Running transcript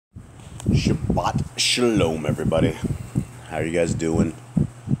Shabbat Shalom, everybody. How are you guys doing?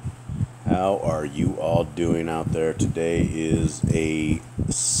 How are you all doing out there? Today is a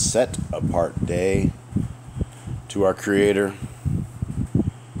set-apart day to our Creator,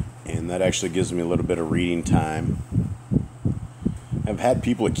 and that actually gives me a little bit of reading time. I've had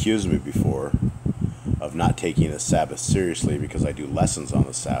people accuse me before of not taking the Sabbath seriously because I do lessons on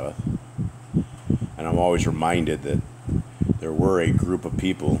the Sabbath, and I'm always reminded that there were a group of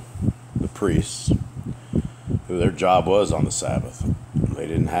people, the priests, who their job was on the Sabbath. They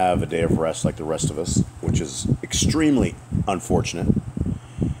didn't have a day of rest like the rest of us, which is extremely unfortunate.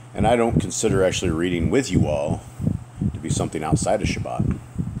 And I don't consider actually reading with you all to be something outside of Shabbat.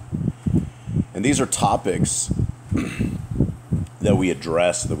 And these are topics that we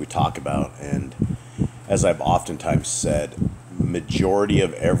address, that we talk about. And as I've oftentimes said, majority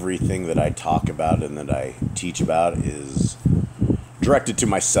of everything that I talk about and that I teach about is directed to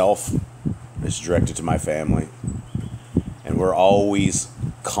myself. It's directed to my family. And we're always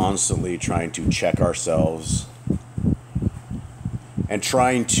constantly trying to check ourselves and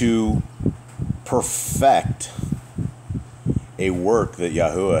trying to perfect a work that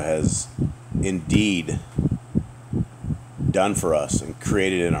Yahuwah has indeed done for us and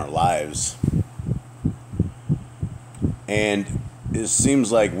created in our lives. And it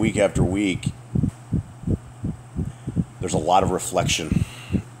seems like week after week, there's a lot of reflection.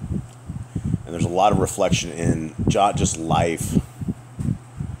 And there's a lot of reflection in not just life,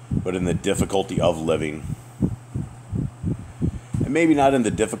 but in the difficulty of living. And maybe not in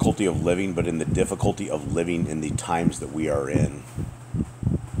the difficulty of living, but in the difficulty of living in the times that we are in.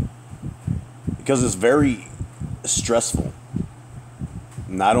 Because it's very stressful.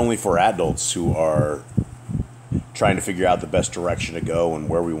 Not only for adults who are trying to figure out the best direction to go and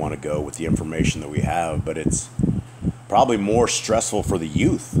where we want to go with the information that we have, but it's probably more stressful for the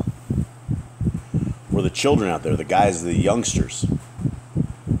youth, for the children out there, the guys, the youngsters,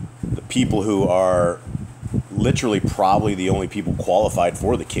 the people who are literally probably the only people qualified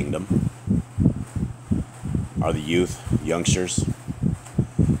for the kingdom are the youth, youngsters.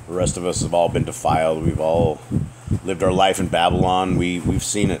 The rest of us have all been defiled. We've all lived our life in Babylon. We've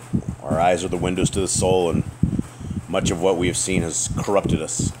seen it. Our eyes are the windows to the soul, and much of what we have seen has corrupted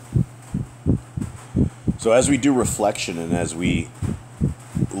us. So as we do reflection and as we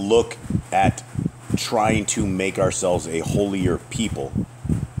look at trying to make ourselves a holier people,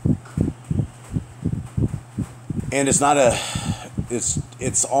 and it's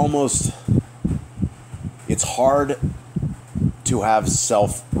hard to have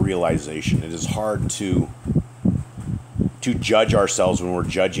self-realization. It is hard to judge ourselves when we're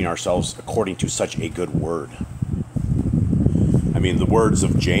judging ourselves according to such a good word. I mean, the words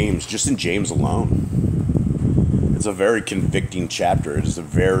of James, just in James alone, it's a very convicting chapter. It is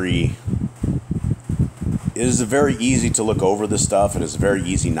very easy to look over this stuff, and it's very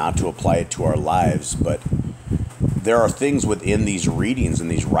easy not to apply it to our lives, but there are things within these readings and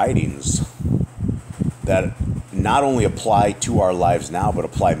these writings that not only apply to our lives now, but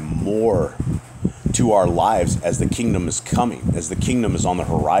apply more to our lives as the kingdom is coming, as the kingdom is on the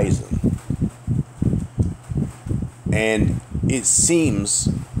horizon. And it seems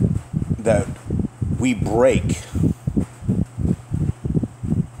that we break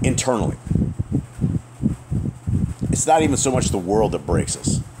internally. It's not even so much the world that breaks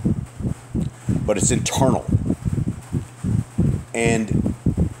us, but it's internal. And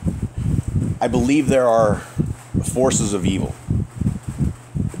I believe there are forces of evil,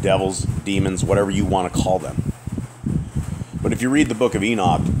 devils, demons, whatever you want to call them. But if you read the book of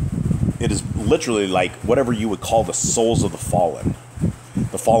Enoch, it is literally like whatever you would call the souls of the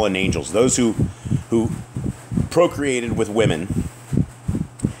fallen angels, those who procreated with women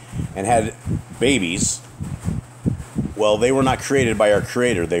and had babies. Well, they were not created by our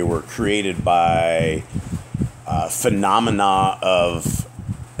Creator. They were created by phenomena of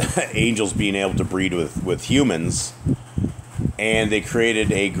angels being able to breed with humans. And they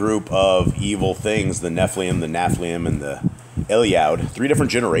created a group of evil things, the Nephilim, and the Eliad. 3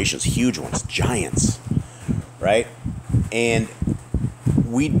 different generations, huge ones, giants, right? And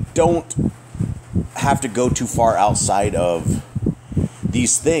we don't have to go too far outside of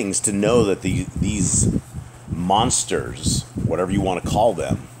these things to know that these monsters, whatever you want to call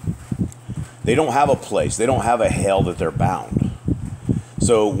them, they don't have a place. They don't have a hell that they're bound.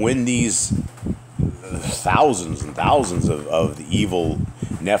 So when these thousands and thousands of the evil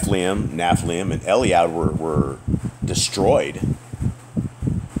Nephilim, and Eliad were destroyed,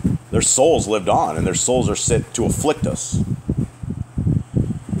 their souls lived on, and their souls are sent to afflict us.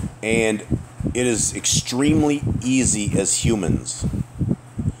 And it is extremely easy as humans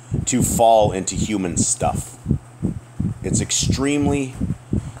to fall into human stuff. It's extremely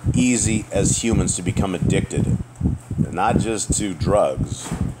easy as humans to become addicted, not just to drugs,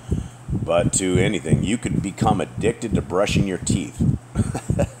 but to anything. You could become addicted to brushing your teeth.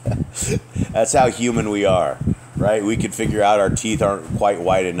 That's how human we are, right? We could figure out our teeth aren't quite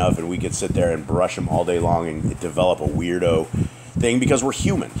white enough, and we could sit there and brush them all day long and develop a weirdo thing because we're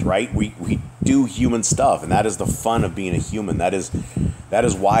humans, right? We do human stuff, and that is the fun of being a human. That is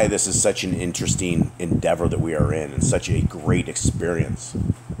why this is such an interesting endeavor that we are in, and such a great experience.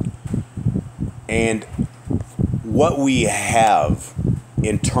 And what we have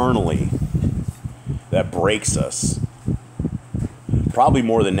internally that breaks us, probably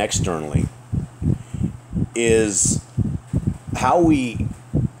more than externally, is how we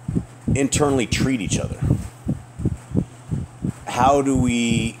internally treat each other. How do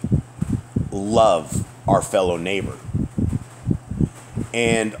we love our fellow neighbor?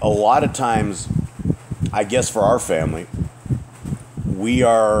 And a lot of times, I guess for our family, we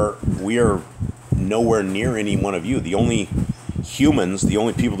are nowhere near any one of you. The only humans, the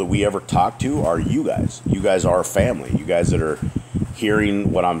only people that we ever talk to are you guys. You guys are family. You guys that are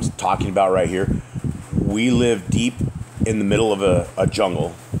hearing what I'm talking about right here. We live deep in the middle of a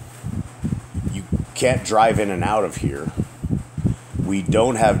jungle. You can't drive in and out of here. We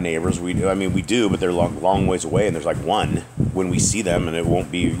don't have neighbors. We do, but they're long ways away, and there's like one when we see them, and it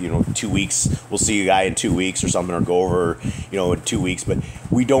won't be, 2 weeks. We'll see a guy in 2 weeks or something, or go over, in 2 weeks. But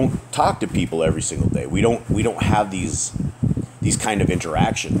we don't talk to people every single day. We don't have these kind of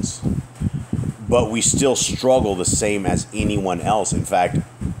interactions. But we still struggle the same as anyone else. In fact,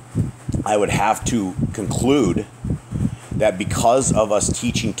 I would have to conclude that because of us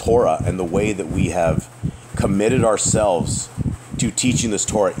teaching Torah and the way that we have committed ourselves to teaching this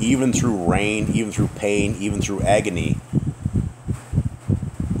Torah, even through rain, even through pain, even through agony,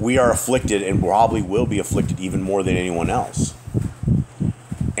 we are afflicted and probably will be afflicted even more than anyone else.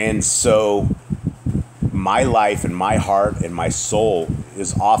 And so my life and my heart and my soul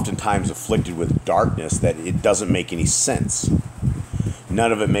is oftentimes afflicted with darkness that it doesn't make any sense.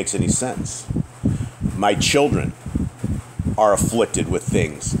 None of it makes any sense. My children are afflicted with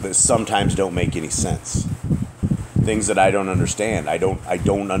things that sometimes don't make any sense. Things that I don't understand. I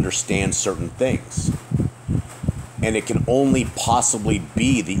don't understand certain things. And it can only possibly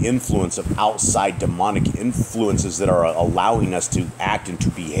be the influence of outside demonic influences that are allowing us to act and to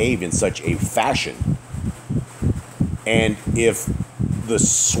behave in such a fashion. And if the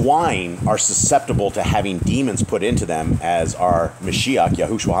swine are susceptible to having demons put into them, as our Mashiach,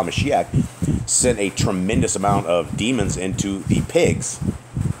 Yahushua HaMashiach, sent a tremendous amount of demons into the pigs.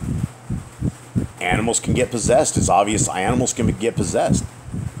 Animals can get possessed. It's obvious animals can get possessed.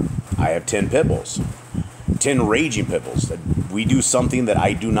 I have 10 pit bulls. 10 raging pit bulls. We do something that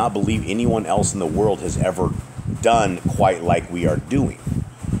I do not believe anyone else in the world has ever done quite like we are doing.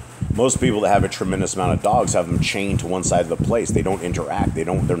 Most people that have a tremendous amount of dogs have them chained to one side of the place. They don't interact. They're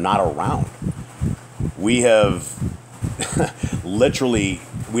not around. We have literally,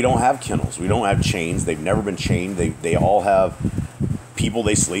 we don't have kennels. We don't have chains. They've never been chained. They all have people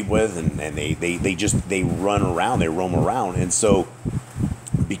they sleep with, and they run around. They roam around. And so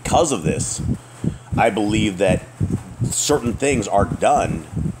because of this, I believe that certain things are done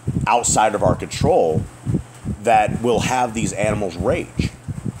outside of our control that will have these animals rage.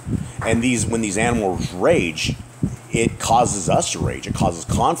 And when these animals rage, it causes us to rage. It causes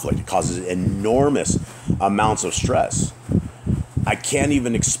conflict. It causes enormous amounts of stress. I can't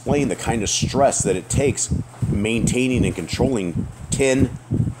even explain the kind of stress that it takes maintaining and controlling 10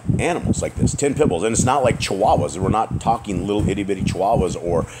 animals like this, 10 pit bulls. And it's not like chihuahuas. We're not talking little itty-bitty chihuahuas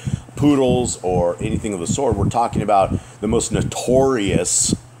or poodles or anything of the sort. We're talking about the most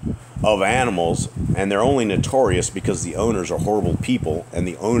notorious of animals, and they're only notorious because the owners are horrible people, and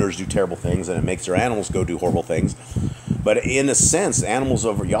the owners do terrible things, and it makes their animals go do horrible things. But in a sense, animals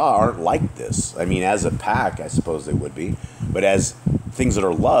over Yah aren't like this. I mean, as a pack, I suppose they would be, but as things that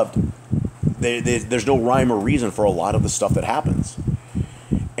are loved, there's no rhyme or reason for a lot of the stuff that happens.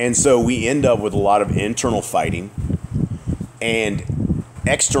 And so we end up with a lot of internal fighting and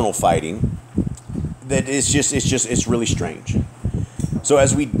external fighting that it's really strange. So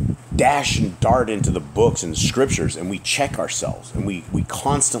as we dash and dart into the books and scriptures, and we check ourselves, and we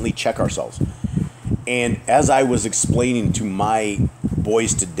constantly check ourselves. And as I was explaining to my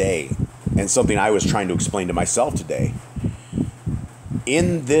boys today, and something I was trying to explain to myself today,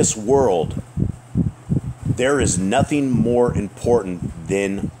 in this world, there is nothing more important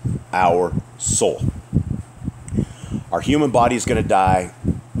than our soul. Our human body is going to die.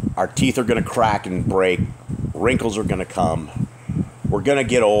 Our teeth are going to crack and break. Wrinkles are going to come. We're We're going to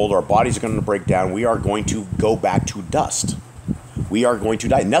get old. Our bodies are going to break down. We are going to go back to dust. We are going to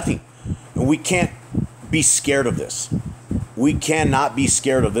die. Nothing. And we can't be scared of this. We cannot be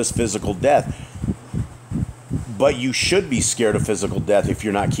scared of this physical death. But you should be scared of physical death if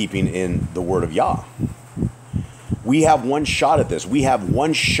you're not keeping in the word of Yah. We have one shot at this. We have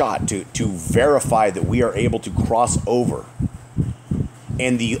one shot to verify that we are able to cross over.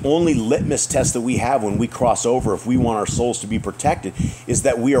 And the only litmus test that we have when we cross over, if we want our souls to be protected, is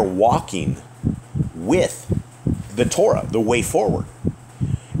that we are walking with the Torah, the way forward.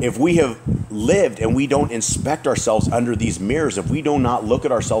 If we have lived and we don't inspect ourselves under these mirrors, if we do not look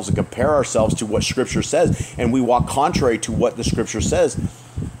at ourselves and compare ourselves to what Scripture says, and we walk contrary to what the Scripture says,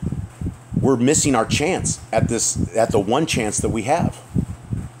 we're missing our chance at the one chance that we have.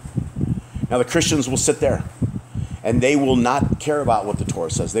 Now the Christians will sit there and they will not care about what the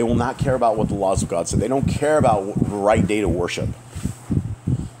Torah says. They will not care about what the laws of God say. They don't care about the right day to worship.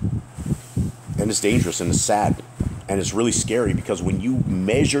 And it's dangerous and it's sad. And it's really scary, because when you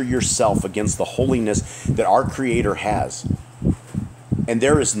measure yourself against the holiness that our Creator has, and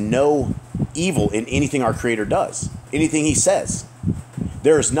there is no evil in anything our Creator does, anything He says,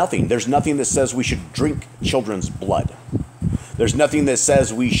 there is nothing. There's nothing that says we should drink children's blood. There's nothing that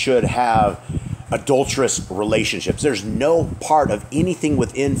says we should have adulterous relationships. There's no part of anything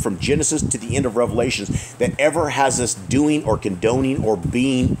within, from Genesis to the end of Revelations, that ever has us doing or condoning or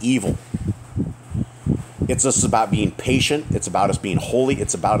being evil. It's just about being patient. It's about us being holy.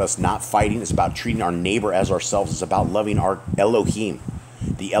 It's about us not fighting. It's about treating our neighbor as ourselves. It's about loving our Elohim,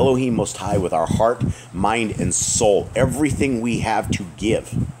 the Elohim Most High, with our heart, mind, and soul. Everything we have to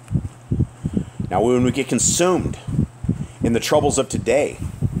give. Now, when we get consumed in the troubles of today,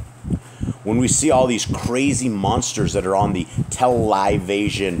 when we see all these crazy monsters that are on the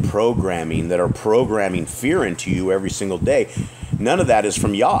television programming, that are programming fear into you every single day, none of that is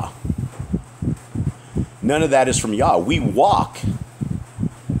from Yah. None of that is from Yah. We walk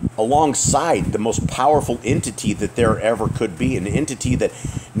alongside the most powerful entity that there ever could be, an entity that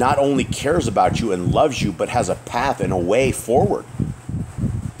not only cares about you and loves you, but has a path and a way forward.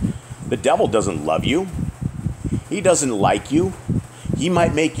 The devil doesn't love you. He doesn't like you. He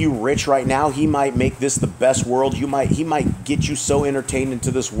might make you rich right now. He might make this the best world. He might get you so entertained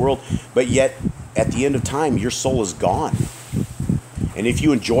into this world, but yet at the end of time, your soul is gone. And if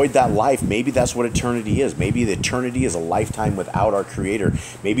you enjoyed that life, maybe that's what eternity is. Maybe the eternity is a lifetime without our Creator.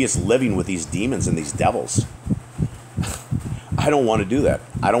 Maybe it's living with these demons and these devils. I don't want to do that.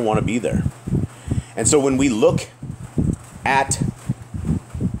 I don't want to be there. And so when we look at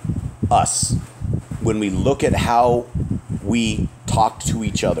us, when we look at how we talk to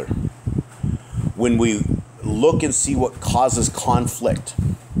each other, when we look and see what causes conflict,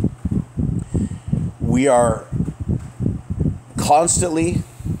 we are constantly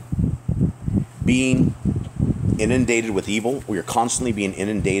being inundated with evil. We are constantly being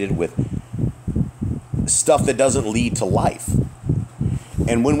inundated with stuff that doesn't lead to life.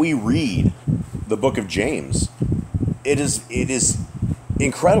 And when we read the book of James, it is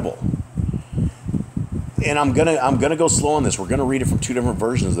incredible. And I'm gonna go slow on this. We're gonna read it from two different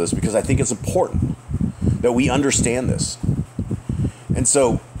versions of this, because I think it's important that we understand this. And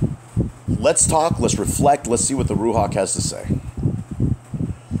so let's talk, let's reflect, let's see what the Ruach has to say.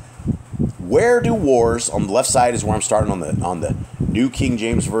 Where do wars, on the left side is where I'm starting on the New King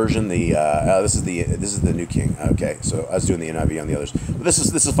James Version. This is the New King. Okay, so I was doing the NIV on the others. But this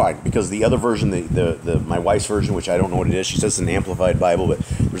is fine, because the other version, the my wife's version, which I don't know what it is. She says it's an Amplified Bible, but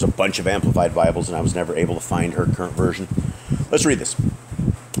there's a bunch of Amplified Bibles, and I was never able to find her current version. Let's read this.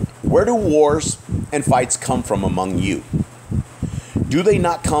 Where do wars and fights come from among you? Do they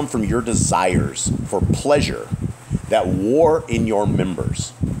not come from your desires for pleasure that war in your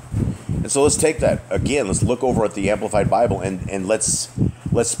members? And so let's take that again. Let's look over at the Amplified Bible and let's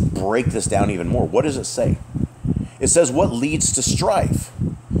break this down even more. What does it say? It says, what leads to strife,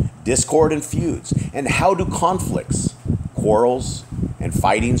 discord, and feuds? And how do conflicts, quarrels, and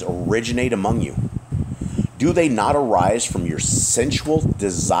fightings originate among you? Do they not arise from your sensual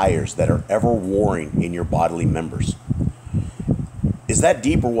desires that are ever warring in your bodily members? Is that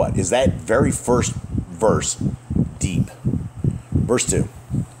deep or what? Is that very first verse deep? Verse 2.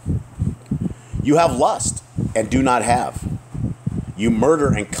 You have lust and do not have. You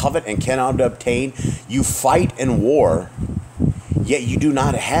murder and covet and cannot obtain. You fight and war, yet you do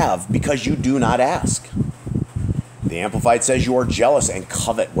not have because you do not ask. The Amplified says you are jealous and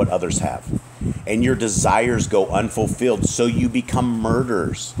covet what others have, and your desires go unfulfilled, so you become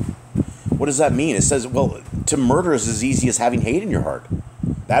murderers. What does that mean? It says, well, to murder is as easy as having hate in your heart.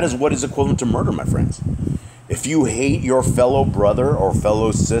 That is what is equivalent to murder, my friends. If you hate your fellow brother or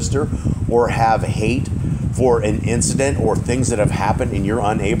fellow sister, or have hate for an incident or things that have happened and you're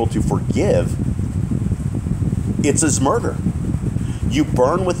unable to forgive, it's as murder. You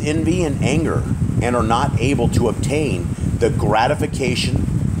burn with envy and anger and are not able to obtain the gratification,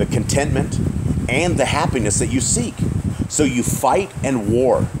 the contentment, and the happiness that you seek. So you fight and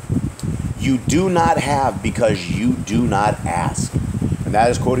war. You do not have because you do not ask. And that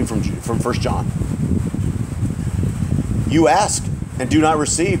is quoting from 1 John. You ask and do not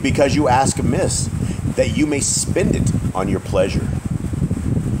receive because you ask amiss, that you may spend it on your pleasure.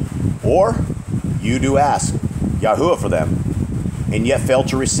 Or you do ask Yahuwah for them, and yet fail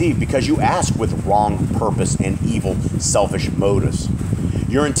to receive because you ask with wrong purpose and evil, selfish motives.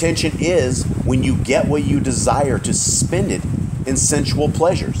 Your intention is, when you get what you desire, to spend it in sensual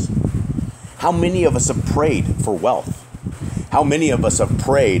pleasures. How many of us have prayed for wealth? How many of us have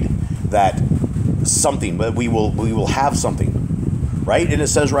prayed that we will have something, right? And it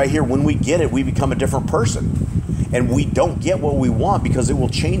says right here, when we get it, we become a different person. And we don't get what we want because it will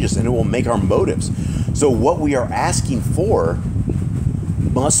change us and it will make our motives. So what we are asking for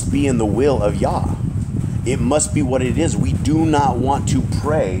must be in the will of Yah. It must be what it is. We do not want to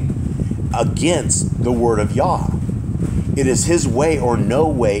pray against the word of Yah. It is his way or no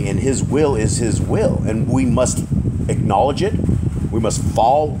way, and his will is his will. And we must acknowledge it. We must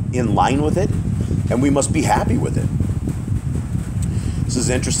fall in line with it. And we must be happy with it. This is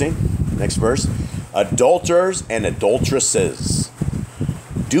interesting. Next verse. Adulterers and adulteresses,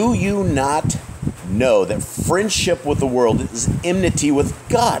 do you not know that friendship with the world is enmity with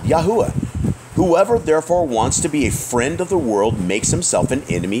God, Yahuwah? Whoever therefore wants to be a friend of the world makes himself an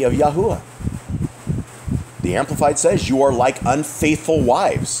enemy of Yahuwah. The Amplified says you are like unfaithful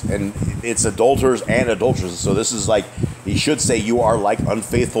wives, and it's adulterers and adulteresses. So this is like, he should say you are like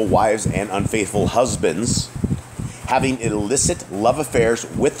unfaithful wives and unfaithful husbands, having illicit love affairs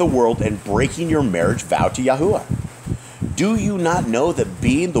with the world and breaking your marriage vow to Yahuwah. Do you not know that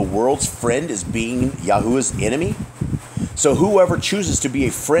being the world's friend is being Yahuwah's enemy? So whoever chooses to be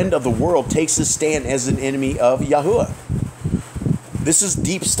a friend of the world takes his stand as an enemy of Yahuwah. This is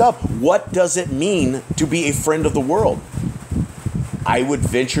deep stuff. What does it mean to be a friend of the world? I would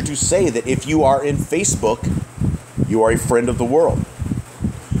venture to say that if you are in Facebook, you are a friend of the world.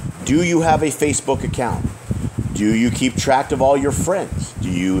 Do you have a Facebook account? Do you keep track of all your friends?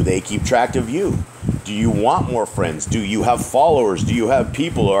 Do they keep track of you? Do you want more friends? Do you have followers? Do you have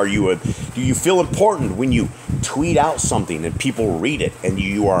people? Do you feel important when you tweet out something and people read it and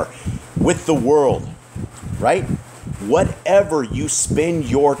you are with the world, right? Whatever you spend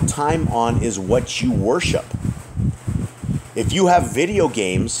your time on is what you worship. If you have video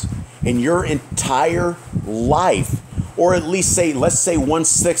games and your entire life, or at least let's say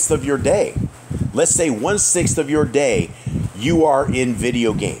 1/6 of your day, let's say 1/6 of your day, you are in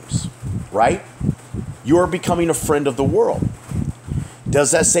video games, right? You are becoming a friend of the world.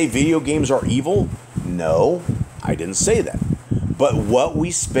 Does that say video games are evil? No, I didn't say that. But what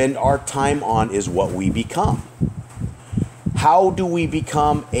we spend our time on is what we become. How do we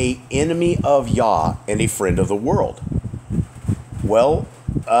become an enemy of Yah and a friend of the world? Well,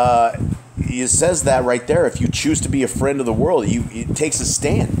 it says that right there. If you choose to be a friend of the world, it takes a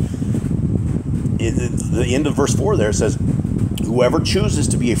stand. The end of verse 4 there says, whoever chooses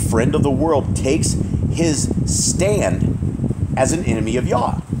to be a friend of the world takes his stand as an enemy of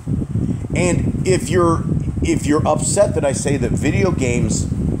Yah. And if you're upset that I say that video games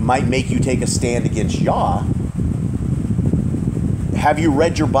might make you take a stand against Yah, have you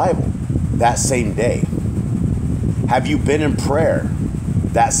read your Bible that same day? Have you been in prayer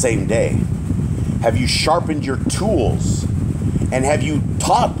that same day? Have you sharpened your tools? And have you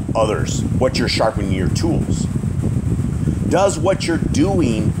taught others what you're sharpening your tools? Does what you're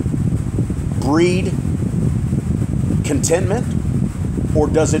doing breed contentment, or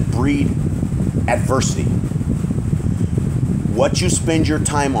does it breed adversity? What you spend your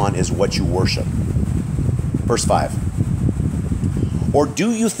time on is what you worship. Verse 5. Or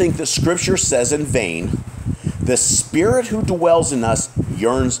do you think that Scripture says in vain, the Spirit who dwells in us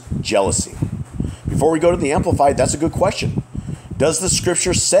yearns jealousy? Before we go to the Amplified, that's a good question. Does the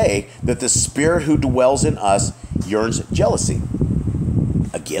Scripture say that the Spirit who dwells in us yearns jealousy?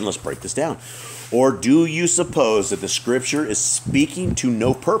 Again, let's break this down. Or do you suppose that the Scripture is speaking to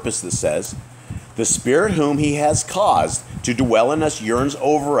no purpose that says, the Spirit whom he has caused to dwell in us yearns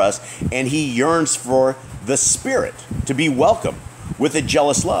over us, and he yearns for the Spirit to be welcome with a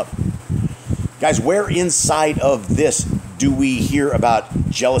jealous love? Guys, where inside of this do we hear about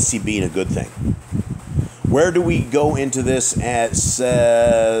jealousy being a good thing? Where do we go into this? And it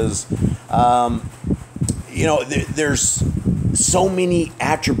says, there's so many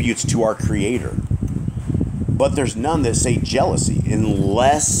attributes to our Creator, but there's none that say jealousy,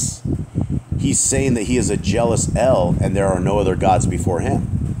 unless he's saying that he is a jealous El and there are no other gods before him,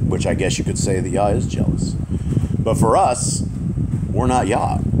 which I guess you could say that Yah is jealous. But for us, we're not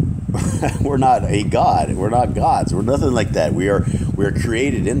Yah. We're not a God. We're not gods. We're nothing like that. We are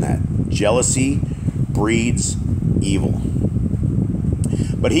created in that. Jealousy breeds evil.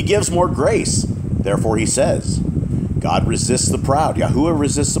 But he gives more grace. Therefore he says, God resists the proud. Yahuwah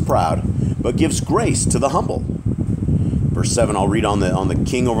resists the proud, but gives grace to the humble. Verse 7, I'll read on the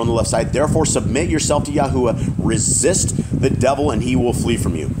king over on the left side. Therefore submit yourself to Yahuwah. Resist the devil and he will flee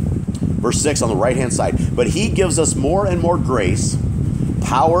from you. Verse 6 on the right-hand side. But he gives us more and more grace,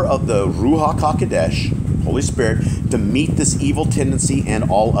 power of the Ruach HaKodesh, Holy Spirit, to meet this evil tendency and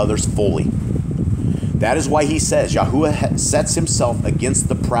all others fully. That is why he says, Yahuwah sets himself against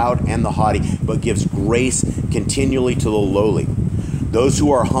the proud and the haughty, but gives grace continually to the lowly, those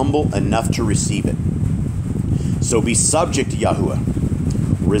who are humble enough to receive it. So be subject to Yahuwah.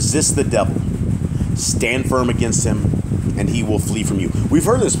 Resist the devil. Stand firm against him, and he will flee from you. We've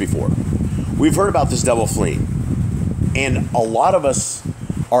heard this before. We've heard about this devil fleeing. And a lot of us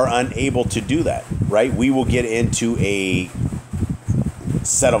are unable to do that, right? We will get into a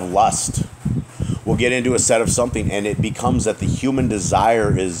set of lust. We'll get into a set of something, and it becomes that the human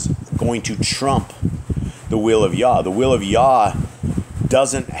desire is going to trump the will of Yah. The will of Yah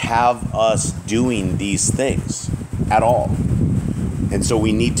doesn't have us doing these things at all. And so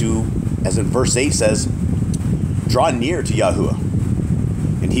we need to, as in verse 8 says, draw near to Yahuwah,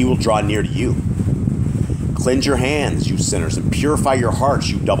 and he will draw near to you. Cleanse your hands, you sinners, and purify your hearts,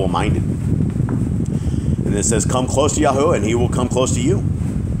 you double-minded. And it says, come close to Yahuwah, and he will come close to you.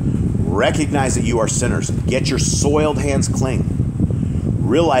 Recognize that you are sinners. Get your soiled hands clean.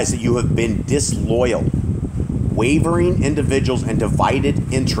 Realize that you have been disloyal, wavering individuals and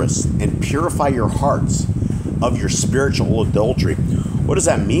divided interests, and purify your hearts of your spiritual adultery. What does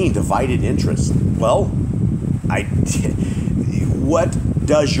that mean, divided interests? Well, what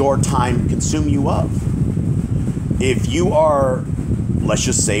does your time consume you of? If you are, let's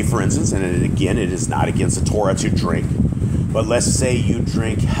just say, for instance, and again, it is not against the Torah to drink, but let's say you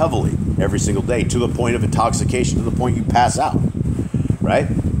drink heavily every single day to the point of intoxication, to the point you pass out, right?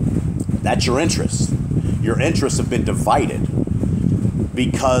 That's your interest. Your interests have been divided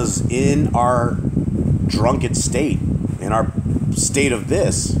because in our drunken state, in our state of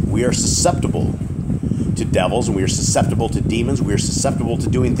this, we are susceptible to devils, and we are susceptible to demons. We are susceptible to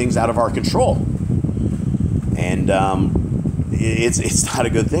doing things out of our control. And it's not a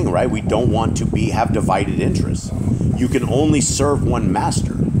good thing, right? We don't want to have divided interests. You can only serve one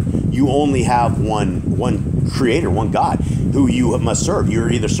master. You only have one creator, one God, who you must serve.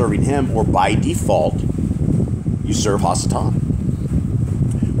 You're either serving him, or by default, you serve Hasatan.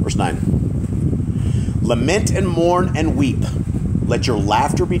 Verse 9. Lament and mourn and weep. Let your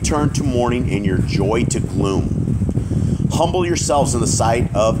laughter be turned to mourning and your joy to gloom. Humble yourselves in the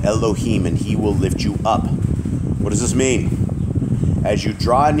sight of Elohim, and he will lift you up. What does this mean? As you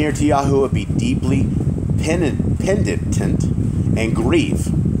draw near to Yahuwah, be deeply penitent and grieve,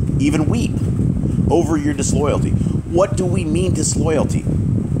 even weep, over your disloyalty. What do we mean disloyalty?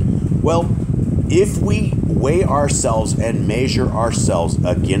 Well, if we weigh ourselves and measure ourselves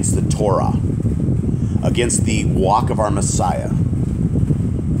against the Torah, against the walk of our Messiah,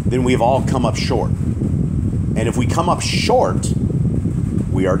 then we've all come up short. And if we come up short,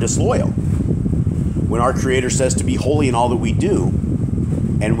 we are disloyal. When our Creator says to be holy in all that we do,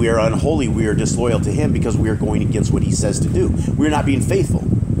 and we are unholy, we are disloyal to him because we are going against what he says to do. We're not being faithful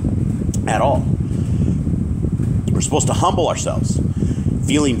at all. We're supposed to humble ourselves,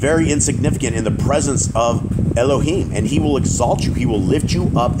 feeling very insignificant in the presence of Elohim, and he will exalt you. He will lift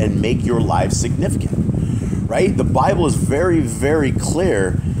you up and make your life significant, right? The Bible is very, very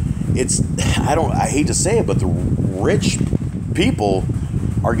clear. I hate to say it, but the rich people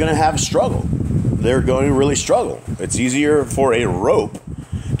are going to have a struggle. They're going to really struggle. It's easier for a rope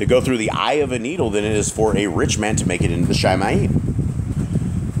to go through the eye of a needle than it is for a rich man to make it into the Shamayim.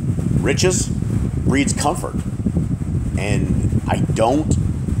 Riches breeds comfort. And I don't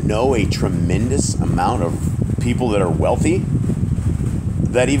know a tremendous amount of people that are wealthy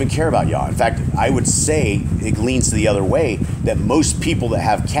that even care about Yah. In fact, I would say it leans to the other way, that most people that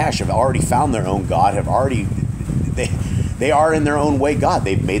have cash have already found their own God, they are in their own way God.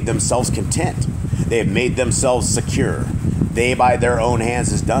 They've made themselves content. They have made themselves secure. They, by their own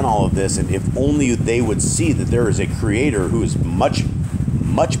hands, has done all of this. And if only they would see that there is a Creator who is much,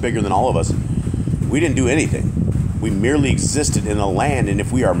 much bigger than all of us. We didn't do anything. We merely existed in a land, and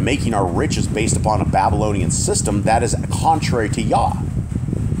if we are making our riches based upon a Babylonian system, that is contrary to Yah.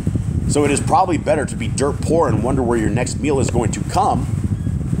 So it is probably better to be dirt poor and wonder where your next meal is going to come,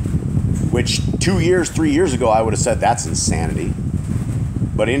 which 2 years, 3 years ago, I would have said that's insanity.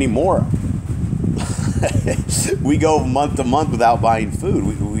 But anymore, we go month to month without buying food.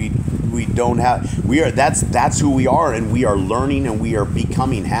 We don't have, that's who we are, and we are learning, and we are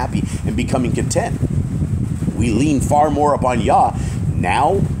becoming happy and becoming content. We lean far more upon Yah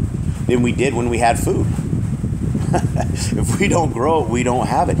now than we did when we had food. If we don't grow it, we don't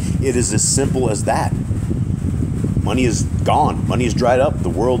have it. It is as simple as that. Money is gone. Money is dried up. The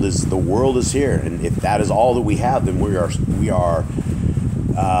world is here, and if that is all that we have, then we are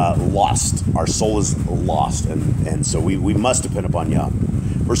lost. Our soul is lost, and so we must depend upon Yah.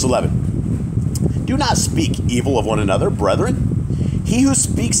 Verse 11. Do not speak evil of one another, brethren. He who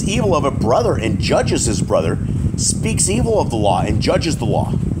speaks evil of a brother and judges his brother speaks evil of the law and judges the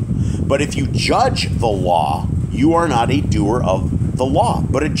law. But if you judge the law, you are not a doer of the law,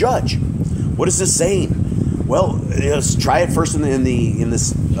 but a judge. What is this saying? Well, let's try it first in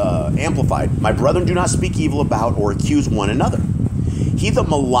this Amplified. My brethren, do not speak evil about or accuse one another. He that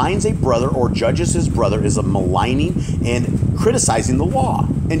maligns a brother or judges his brother is a maligning and criticizing the law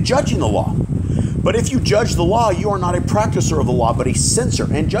and judging the law. But if you judge the law, you are not a practicer of the law, but a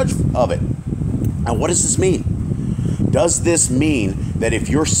censor and judge of it. Now, what does this mean? Does this mean that if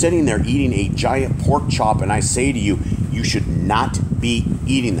you're sitting there eating a giant pork chop and I say to you, you should not be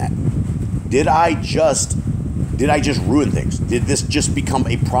eating that? Did I just ruin things? Did this just become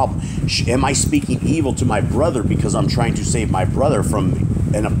a problem? Am I speaking evil to my brother because I'm trying to save my brother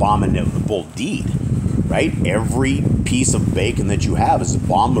from an abominable deed? Right? Every piece of bacon that you have is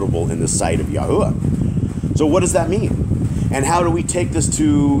abominable in the sight of Yahuwah. So what does that mean? And how do we take this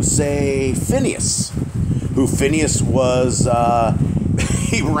to, say, Phineas? Who Phineas was,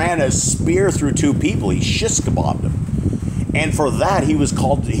 he ran a spear through two people. He shish-kebabbed them. And for that, he was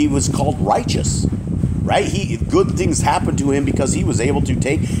called righteous. Right? Good things happened to him because he was able to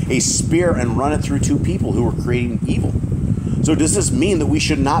take a spear and run it through two people who were creating evil. So does this mean that we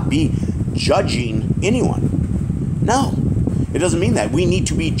should not be judging anyone? No, it doesn't mean that. We need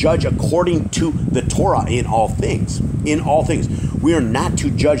to be judged according to the Torah in all things. In all things. We are not to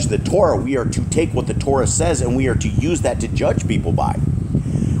judge the Torah. We are to take what the Torah says and we are to use that to judge people by.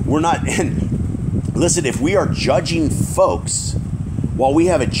 We're not, and listen, if we are judging folks while we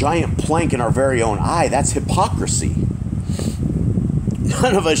have a giant plank in our very own eye, that's hypocrisy.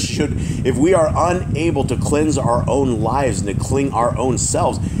 None of us should, if we are unable to cleanse our own lives and to clean our own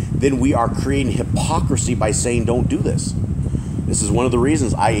selves, then we are creating hypocrisy by saying don't do this. This is one of the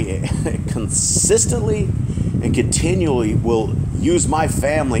reasons I consistently and continually will use my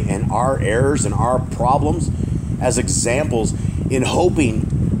family and our errors and our problems as examples in hoping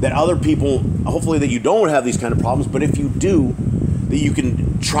that other people, hopefully that you don't have these kind of problems, but if you do, that you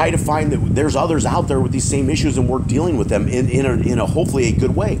can try to find that there's others out there with these same issues and we're dealing with them in a hopefully a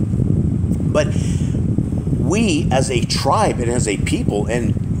good way. But we as a tribe and as a people,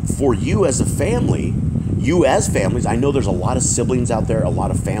 and for you as a family, you as families, I know there's a lot of siblings out there, a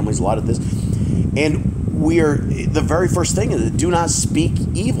lot of families, a lot of this, and the very first thing is do not speak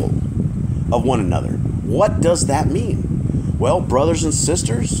evil of one another. What does that mean? Well, brothers and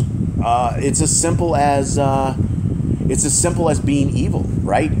sisters, it's as simple as being evil,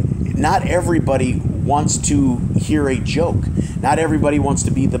 right? Not everybody wants to hear a joke. Not everybody wants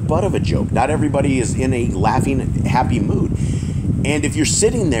to be the butt of a joke. Not everybody is in a laughing, happy mood. And if you're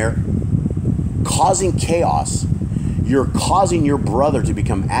sitting there causing chaos, you're causing your brother to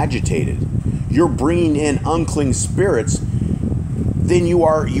become agitated, you're bringing in unclean spirits, then you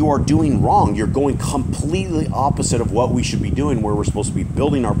are doing wrong. You're going completely opposite of what we should be doing, where we're supposed to be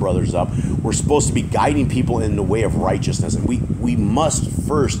building our brothers up. We're supposed to be guiding people in the way of righteousness. And we must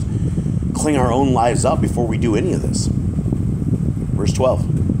first clean our own lives up before we do any of this. Verse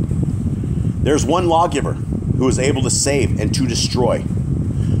 12. There's one lawgiver who is able to save and to destroy.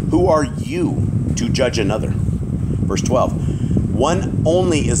 Who are you to judge another? Verse 12. One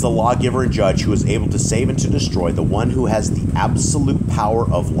only is the lawgiver and judge who is able to save and to destroy, the one who has the absolute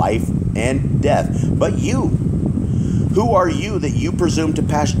power of life and death. But you, who are you that you presume to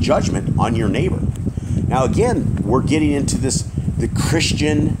pass judgment on your neighbor? Now again, we're getting into the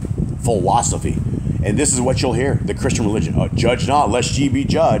Christian philosophy. And this is what you'll hear, the Christian religion. Oh, judge not, lest ye be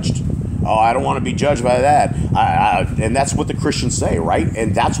judged. Oh, I don't want to be judged by that. And that's what the Christians say, right?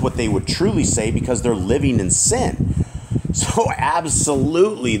 And that's what they would truly say because they're living in sin. So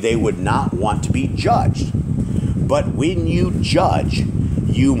absolutely they would not want to be judged. But when you judge,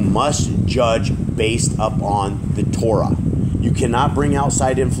 you must judge based upon the Torah. You cannot bring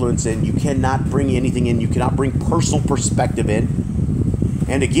outside influence in. You cannot bring anything in. You cannot bring personal perspective in.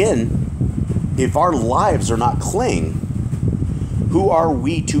 And again, if our lives are not clean, who are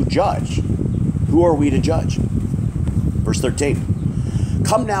we to judge? Who are we to judge? Verse 13.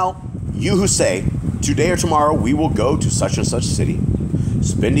 Come now, you who say, today or tomorrow we will go to such and such city,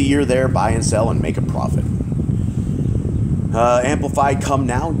 spend a year there, buy and sell, and make a profit. Amplified, come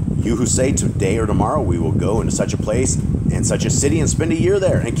now, you who say today or tomorrow we will go into such a place and such a city and spend a year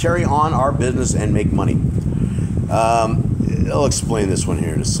there and carry on our business and make money. I'll explain this one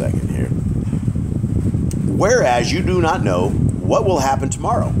here in a second here. Whereas you do not know what will happen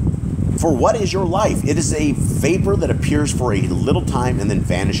tomorrow. For what is your life? It is a vapor that appears for a little time and then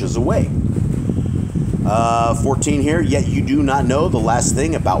vanishes away. 14 here, yet you do not know the last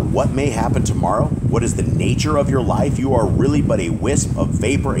thing about what may happen tomorrow. What is the nature of your life? You are really but a wisp of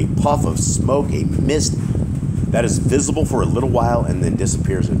vapor, a puff of smoke, a mist that is visible for a little while and then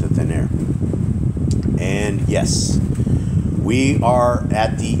disappears into thin air. And yes, we are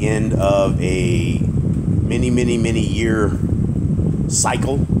at the end of a many year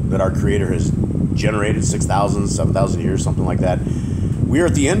cycle that our Creator has generated, 6,000, 7,000 years, something like that. We are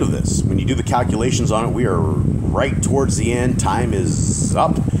at the end of this. When you do the calculations on it, we are right towards the end. Time is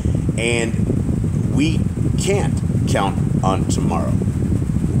up, and we can't count on tomorrow.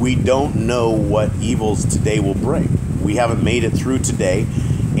 We don't know what evils today will bring. We haven't made it through today,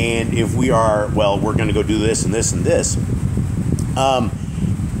 and if we are, well, we're going to go do this and this and this.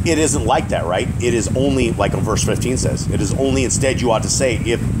 It isn't like that, right? It is only, like verse 15 says, it is only instead you ought to say,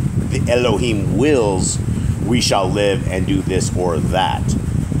 if the Elohim wills, we shall live and do this or that.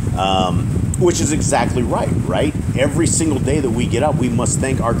 Which is exactly right? Every single day that we get up, we must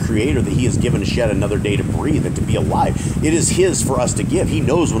thank our Creator that He has given us yet another day to breathe and to be alive. It is His for us to give. He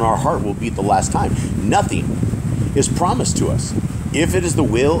knows when our heart will beat the last time. Nothing is promised to us. If it is the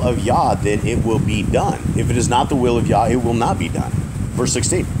will of Yah, then it will be done. If it is not the will of Yah, it will not be done. Verse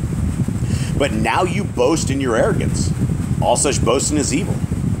 16. But now you boast in your arrogance. All such boasting is evil.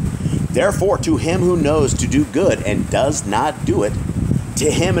 Therefore, to him who knows to do good and does not do it,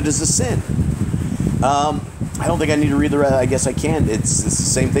 to him it is a sin. I don't think I need to read the rest. I guess I can. It's the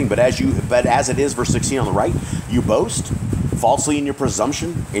same thing. But as it is, verse 16 on the right, you boast falsely in your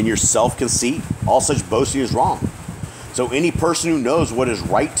presumption, in your self-conceit. All such boasting is wrong. So any person who knows what is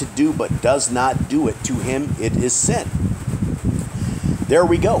right to do but does not do it, to him it is sin. There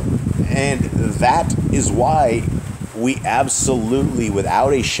we go. And that is why we absolutely,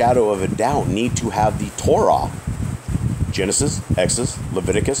 without a shadow of a doubt, need to have the Torah, Genesis, Exodus,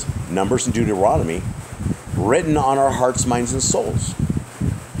 Leviticus, Numbers, and Deuteronomy, written on our hearts, minds, and souls.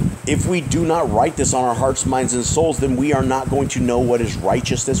 If we do not write this on our hearts, minds, and souls, then we are not going to know what is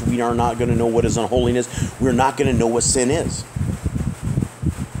righteousness. We are not going to know what is unholiness. We're not going to know what sin is.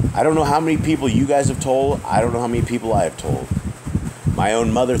 I don't know how many people you guys have told. I don't know how many people I have told. My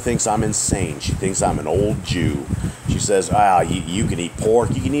own mother thinks I'm insane. She thinks I'm an old Jew. She says, you can eat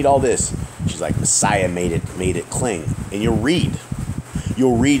pork, you can eat all this. She's like, Messiah made it cling. And you'll read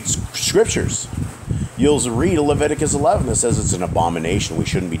scriptures. You'll read Leviticus 11 that says it's an abomination. We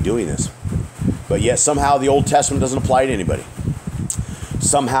shouldn't be doing this. But yet somehow the Old Testament doesn't apply to anybody.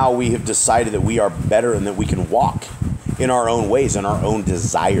 Somehow we have decided that we are better and that we can walk in our own ways and our own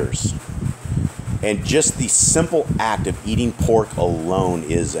desires. And just the simple act of eating pork alone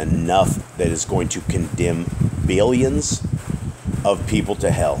is enough that is going to condemn billions of people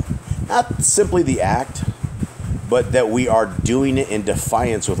to hell. Not simply the act, but that we are doing it in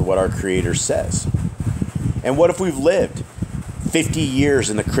defiance with what our Creator says. And what if we've lived 50 years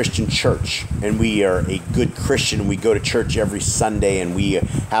in the Christian church and we are a good Christian, we go to church every Sunday and we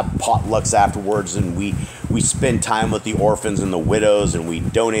have potlucks afterwards and we spend time with the orphans and the widows and we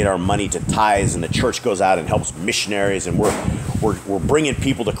donate our money to tithes and the church goes out and helps missionaries and we're bringing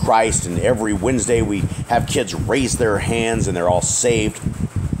people to Christ, and every Wednesday we have kids raise their hands and they're all saved.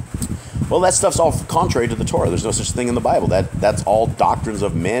 Well, that stuff's all contrary to the Torah. There's no such thing in the Bible. That's all doctrines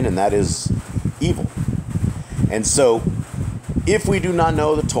of men, and that is evil. And so, if we do not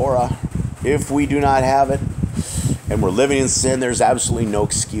know the Torah, if we do not have it, and we're living in sin, there's absolutely no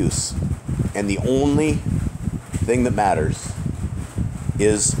excuse. And the only thing that matters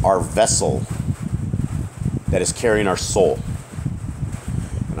is our vessel that is carrying our soul.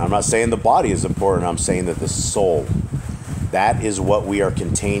 And I'm not saying the body is important. I'm saying that the soul, that is what we are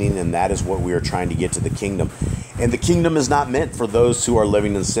containing, and that is what we are trying to get to the kingdom. And the kingdom is not meant for those who are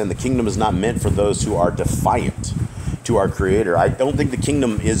living in sin. The kingdom is not meant for those who are defiant to our Creator. I don't think the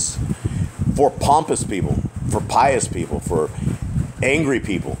kingdom is for pompous people, for pious people, for angry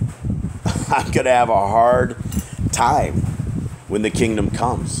people. I'm going to have a hard time when the kingdom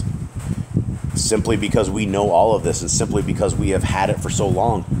comes. Simply because we know all of this and simply because we have had it for so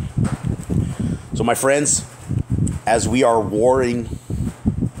long. So my friends, as we are warring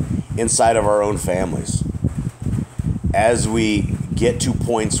inside of our own families, as we get to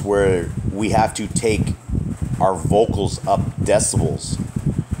points where we have to take our vocals up decibels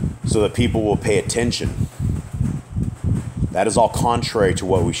so that people will pay attention, that is all contrary to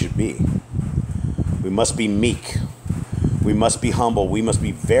what we should be. We must be meek. We must be humble. We must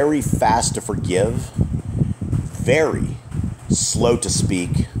be very fast to forgive, very slow to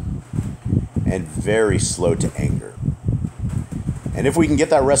speak, and very slow to anger. And if we can get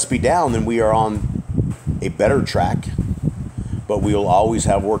that recipe down, then we are on a better track. But we will always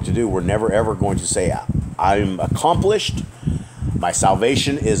have work to do. We're never ever going to say, I'm accomplished, my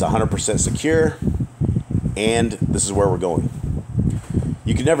salvation is 100% secure, and this is where we're going.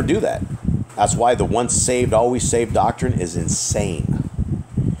 You can never do that. That's why the once saved, always saved doctrine is insane.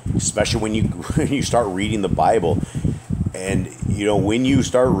 Especially when you start reading the Bible. And, when you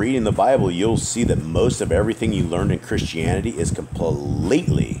start reading the Bible, you'll see that most of everything you learned in Christianity is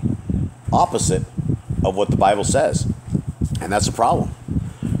completely opposite of what the Bible says. And that's a problem.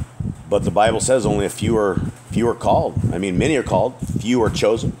 But the Bible says only a few are called. I mean, many are called, few are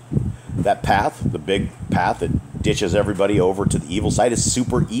chosen. That path, the big path that ditches everybody over to the evil side, is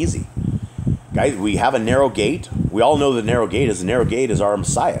super easy. Guys, we have a narrow gate. We all know the narrow gate is our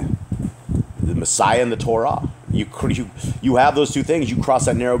Messiah. The Messiah and the Torah. You have those two things, you cross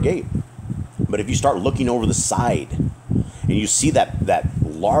that narrow gate. But if you start looking over the side and you see that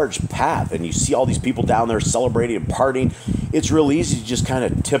large path and you see all these people down there celebrating and partying, it's real easy to just kind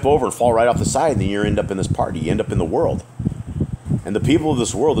of tip over and fall right off the side, and then you end up in this party. You end up in the world. And the people of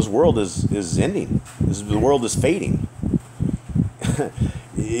this world is ending. The world is fading.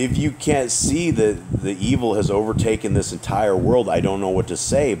 If you can't see that the evil has overtaken this entire world, I don't know what to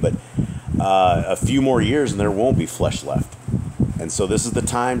say, but a few more years and there won't be flesh left. And so this is the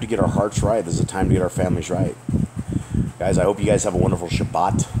time to get our hearts right. This is the time to get our families right. Guys, I hope you guys have a wonderful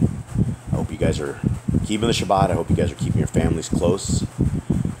Shabbat. I hope you guys are keeping the Shabbat. I hope you guys are keeping your families close.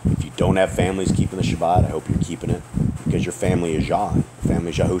 If you don't have families keeping the Shabbat, I hope you're keeping it, because your family is Yah. Your family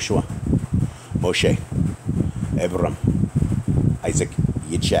is Yahushua, Moshe, Abraham, Isaac,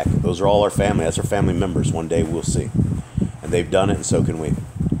 Yitzchak. Those are all our family. That's our family members. One day we'll see. And they've done it, and so can we.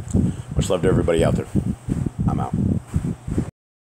 Much love to everybody out there. I'm out.